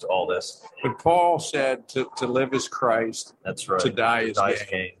cost to all this. But Paul said to live is Christ. That's right. To die is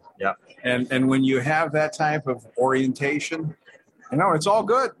gain. Yeah. And when you have that type of orientation, it's all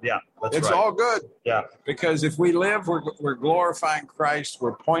good. Yeah, it's all good. Yeah. Because if we live, we're glorifying Christ.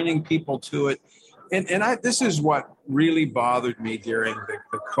 We're pointing people to it. And this is what really bothered me during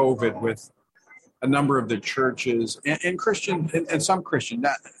the COVID with a number of the churches and Christian and some Christian.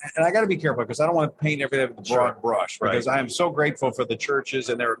 And I got to be careful because I don't want to paint everything with a broad brush, because I am so grateful for the churches,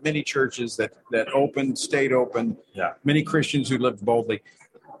 and there are many churches that opened, stayed open. Yeah. Many Christians who lived boldly.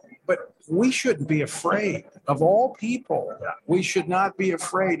 But we shouldn't be afraid of all people. Yeah. We should not be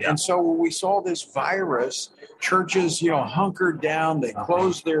afraid. Yeah. And so when we saw this virus, churches, hunkered down, they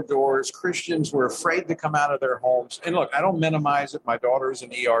closed their doors. Christians were afraid to come out of their homes. And look, I don't minimize it. My daughter is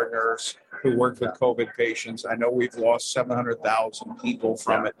an ER nurse who worked with COVID patients. I know we've lost 700,000 people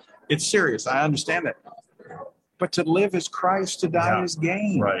from it. It's serious. I understand that. But to live is Christ, to die is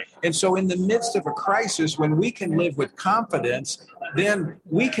gain. Right. And so in the midst of a crisis, when we can live with confidence, then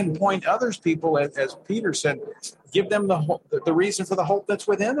we can point others people, as Peter said, give them the reason for the hope that's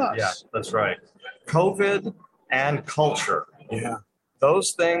within us. Yeah, that's right. COVID and culture. Yeah.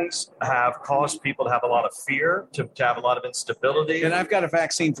 Those things have caused people to have a lot of fear, to have a lot of instability. And I've got a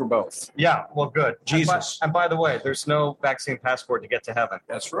vaccine for both. Yeah, well, good. Jesus. And by the way, there's no vaccine passport to get to heaven.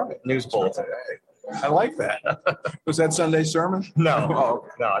 That's right. News bulletin. I like that. Was that Sunday's sermon? No,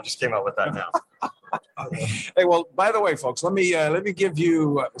 no, I just came up with that now. Hey, well, by the way, folks, let me give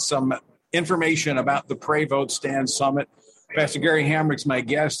you some information about the Pray, Vote, Stand Summit. Pastor Gary Hamrick's my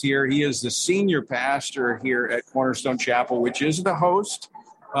guest here. He is the senior pastor here at Cornerstone Chapel, which is the host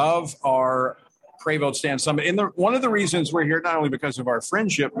of our Pray, Vote, Stand Summit. And one of the reasons we're here, not only because of our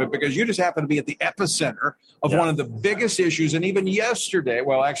friendship, but because you just happen to be at the epicenter of one of the biggest issues. And even yesterday,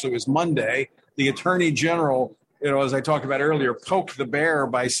 well, actually it was Monday, the Attorney General, as I talked about earlier, poked the bear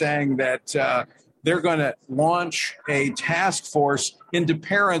by saying that they're going to launch a task force into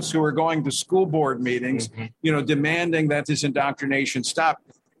parents who are going to school board meetings, demanding that this indoctrination stop.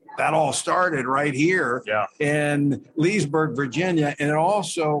 That all started right here in Leesburg, Virginia. And it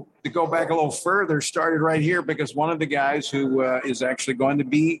also, to go back a little further, started right here because one of the guys who is actually going to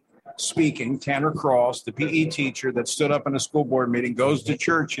be speaking, Tanner Cross, the PE teacher that stood up in a school board meeting, goes to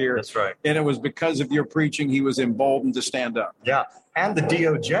church here. That's right. And it was because of your preaching he was emboldened to stand up. Yeah. And the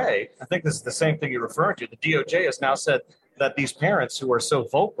DOJ, I think this is the same thing you're referring to. The DOJ has now said that these parents who are so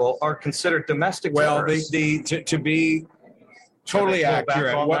vocal are considered domestic terrorists. To be totally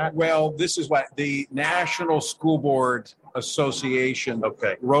accurate, this is what the National School Board Association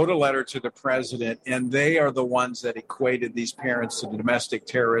wrote a letter to the president, and they are the ones that equated these parents to domestic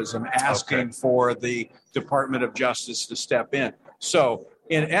terrorism, asking for the Department of Justice to step in. So,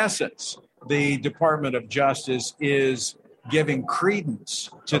 in essence, the Department of Justice is giving credence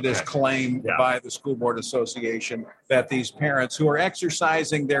to this claim by the School Board Association that these parents who are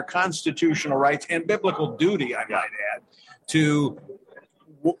exercising their constitutional rights and biblical duty, I might add, to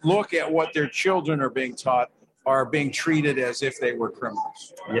look at what their children are being taught, are being treated as if they were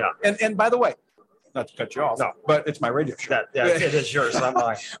criminals. Yeah. And by the way, not to cut you off, but it's my radio show. It is yours, not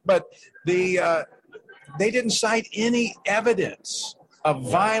mine. But they didn't cite any evidence of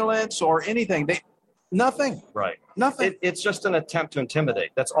violence or anything. Nothing. Right. Nothing. It's just an attempt to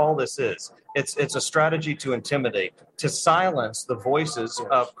intimidate. That's all this is. It's a strategy to intimidate, to silence the voices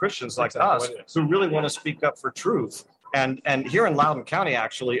of Christians like us who really want to speak up for truth. And here in Loudoun County,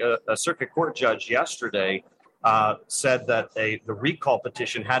 actually, a circuit court judge yesterday said that the recall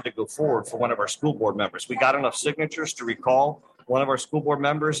petition had to go forward for one of our school board members. We got enough signatures to recall one of our school board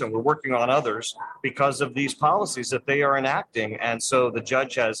members, and we're working on others because of these policies that they are enacting. And so the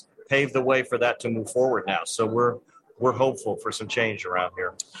judge has paved the way for that to move forward now. So we're hopeful for some change around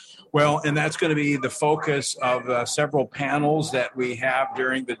here. Well, and that's going to be the focus of several panels that we have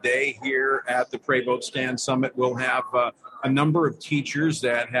during the day here at the Pray, Vote, Stand Summit. We'll have a number of teachers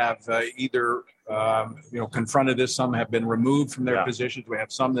that have either confronted this. Some have been removed from their positions. We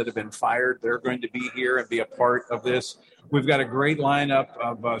have some that have been fired. They're going to be here and be a part of this. We've got a great lineup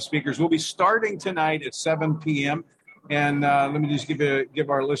of speakers. We'll be starting tonight at 7 p.m. And let me just give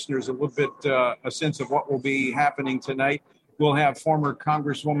our listeners a little bit a sense of what will be happening tonight. We'll have former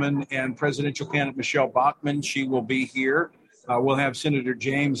Congresswoman and presidential candidate Michelle Bachmann. She will be here. We'll have Senator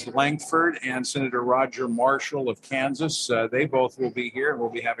James Lankford and Senator Roger Marshall of Kansas. They both will be here, and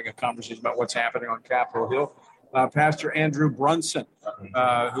we'll be having a conversation about what's happening on Capitol Hill. Pastor Andrew Brunson,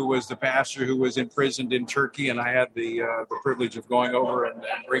 who was the pastor who was imprisoned in Turkey, and I had the privilege of going over and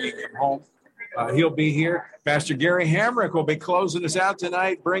bringing him home. He'll be here. Pastor Gary Hamrick will be closing us out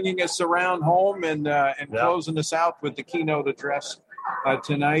tonight, bringing us around home and closing us out with the keynote address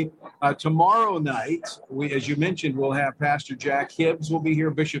tonight. Tomorrow night, as you mentioned, we'll have Pastor Jack Hibbs will be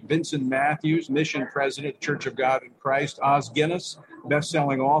here. Bishop Vincent Matthews, Mission President, Church of God in Christ. Oz Guinness,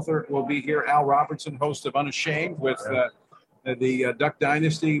 best-selling author, will be here. Al Robertson, host of Unashamed with the Duck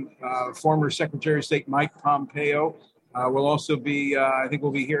Dynasty. Former Secretary of State Mike Pompeo will also be, I think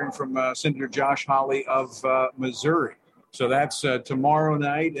we'll be hearing from Senator Josh Hawley of Missouri. So that's tomorrow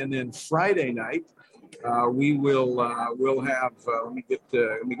night. And then Friday night, we'll have, let me get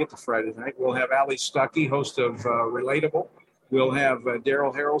to Friday night. We'll have Ali Stuckey, host of Relatable. We'll have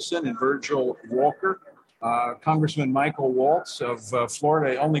Daryl Harrelson and Virgil Walker. Congressman Michael Waltz of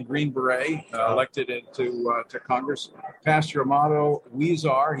Florida, only Green Beret, elected into to Congress. Pastor Amato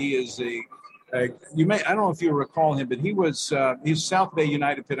Weezar, he is I don't know if you recall him, but he's South Bay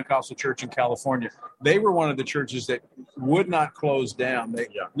United Pentecostal Church in California. They were one of the churches that would not close down. They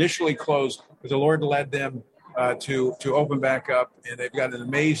initially closed, but the Lord led them to open back up, and they've got an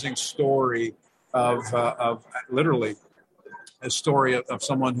amazing story of literally a story of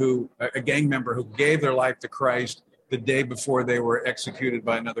someone a gang member who gave their life to Christ the day before they were executed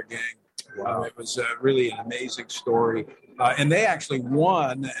by another gang. Wow. It was really an amazing story. And they actually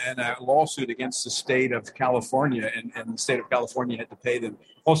won in a lawsuit against the state of California, and the state of California had to pay them.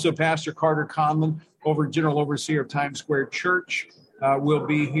 Also, Pastor Carter Conlon, General Overseer of Times Square Church, will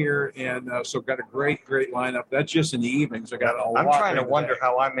be here. And so got a great lineup. That's just in the evenings. I got a lot. I'm trying to wonder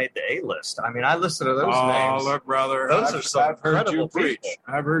how I made the A-list. I mean, I listened to those names. Oh, look, brother. Those are some incredible people.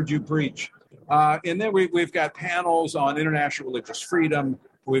 I've heard you preach. And then we've got panels on international religious freedom.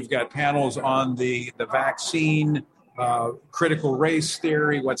 We've got panels on the vaccine, critical race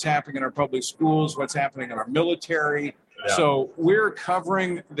theory, what's happening in our public schools, what's happening in our military. Yeah. So we're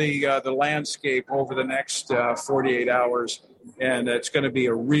covering the landscape over the next 48 hours, and it's going to be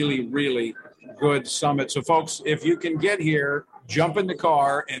a really, really good summit. So, folks, if you can get here, jump in the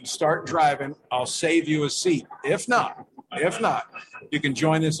car and start driving. I'll save you a seat. If not, you can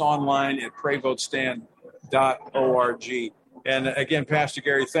join us online at prayvotestand.org. And again, Pastor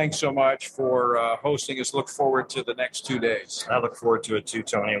Gary, thanks so much for hosting us. Look forward to the next 2 days. I look forward to it too,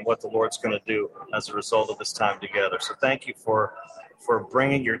 Tony, and what the Lord's going to do as a result of this time together. So thank you for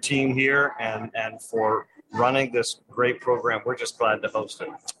bringing your team here and for running this great program. We're just glad to host it.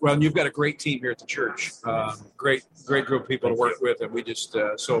 Well, and you've got a great team here at the church. Great group of people to work with, and we just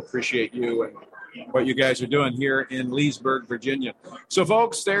so appreciate you and what you guys are doing here in Leesburg, Virginia. So,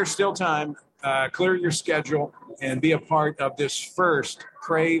 folks, there's still time. Clear your schedule and be a part of this first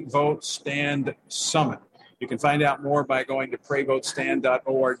Pray, Vote, Stand Summit. You can find out more by going to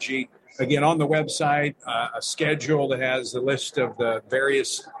prayvotestand.org. Again, on the website, a schedule that has the list of the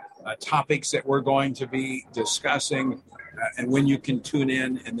various topics that we're going to be discussing and when you can tune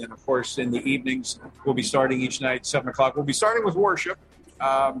in. And then, of course, in the evenings, we'll be starting each night, 7 o'clock. We'll be starting with worship.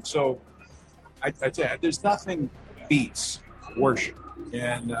 So I tell you, there's nothing beats worship.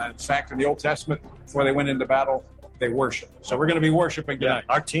 And in fact, in the Old Testament, before they went into battle, they worshiped. So we're going to be worshiping tonight.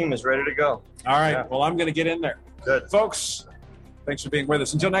 Our team is ready to go. All right. Well, I'm going to get in there. Good. Folks, thanks for being with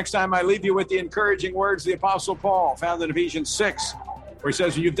us. Until next time, I leave you with the encouraging words of the Apostle Paul, found in Ephesians 6, where he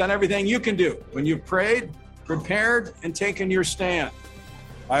says, you've done everything you can do. When you've prayed, prepared, and taken your stand,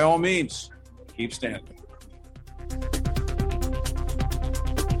 by all means, keep standing.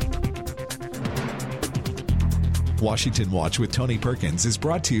 Washington Watch with Tony Perkins is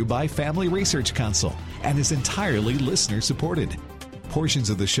brought to you by Family Research Council and is entirely listener-supported. Portions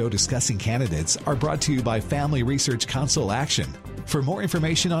of the show discussing candidates are brought to you by Family Research Council Action. For more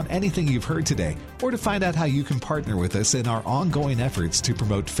information on anything you've heard today, or to find out how you can partner with us in our ongoing efforts to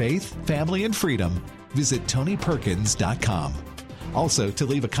promote faith, family, and freedom, visit TonyPerkins.com. Also, to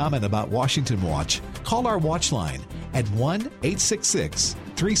leave a comment about Washington Watch, call our watch line at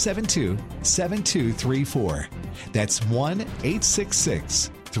 1-866-372-7234. That's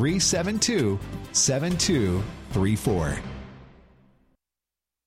 1-866-372-7234.